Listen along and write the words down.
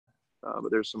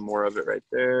but there's some more of it right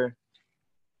there.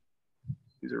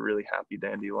 These are really happy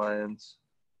dandelions.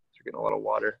 They're getting a lot of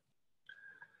water.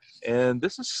 And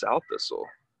this is Sow Thistle,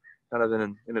 kind of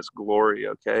in its glory,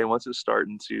 okay? Once it's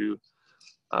starting to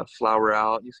flower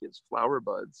out, you see its flower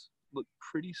buds look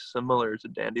pretty similar to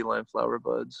dandelion flower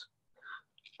buds.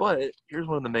 But here's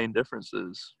one of the main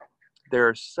differences. There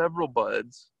are several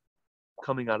buds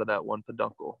coming out of that one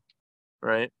peduncle,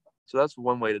 right? So that's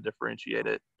one way to differentiate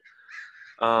it.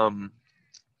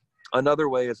 Another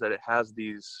way is that it has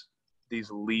these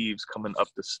leaves coming up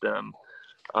the stem.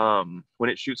 When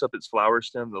it shoots up its flower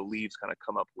stem, the leaves kind of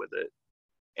come up with it.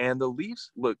 And the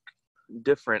leaves look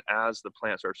different as the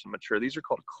plant starts to mature. These are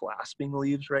called clasping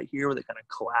leaves right here, where they kind of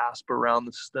clasp around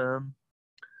the stem,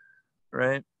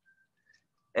 right?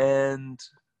 And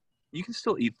you can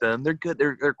still eat them. They're good.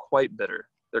 They're quite bitter.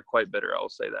 They're quite bitter, I'll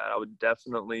say that.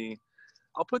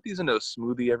 I'll put these into a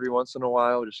smoothie every once in a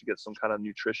while just to get some kind of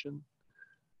nutrition.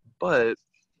 But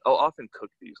I'll often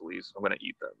cook these leaves if I'm going to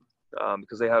eat them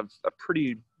because they have a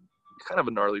pretty kind of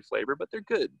a gnarly flavor, but they're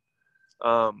good.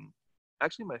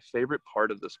 Actually, my favorite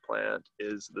part of this plant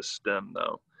is the stem,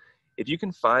 though. If you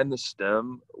can find the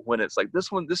stem when it's like this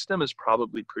stem is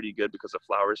probably pretty good because the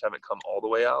flowers haven't come all the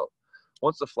way out.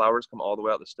 Once the flowers come all the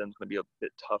way out, the stem's going to be a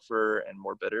bit tougher and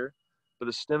more bitter. But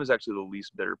the stem is actually the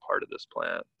least bitter part of this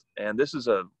plant. And this is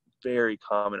a very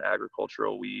common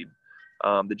agricultural weed.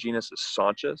 The genus is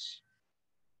Sonchus,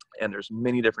 and there's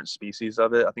many different species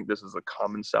of it. I think this is a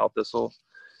common sow thistle.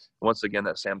 Once again,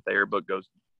 that Sam Thayer book goes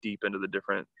deep into the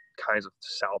different kinds of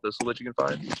sow thistle that you can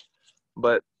find.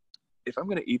 But if I'm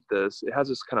going to eat this, it has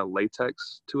this kind of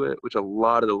latex to it, which a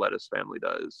lot of the lettuce family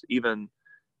does. Even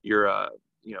your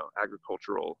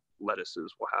agricultural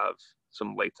lettuces will have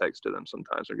some latex to them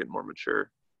sometimes. They're getting more mature.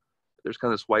 There's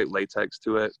kind of this white latex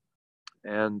to it.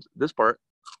 And this part,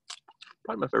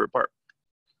 probably my favorite part.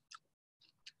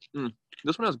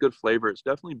 This one has good flavor. It's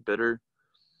definitely bitter,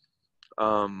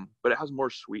 but it has more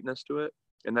sweetness to it.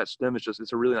 And that stem is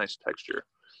it's a really nice texture.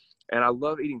 And I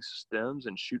love eating stems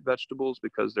and shoot vegetables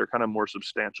because they're kind of more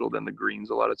substantial than the greens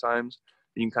a lot of times.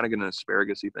 You can kind of get an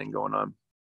asparagus-y thing going on.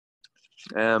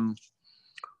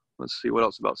 Let's see what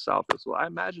else about sow thistle. I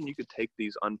imagine you could take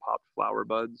these unpopped flower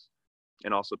buds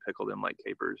and also pickle them like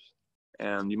capers.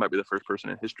 And you might be the first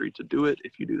person in history to do it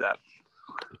if you do that.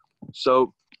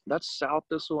 So that's sow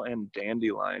thistle and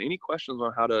dandelion. Any questions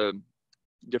on how to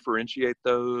differentiate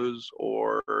those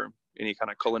or any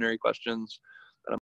kind of culinary questions?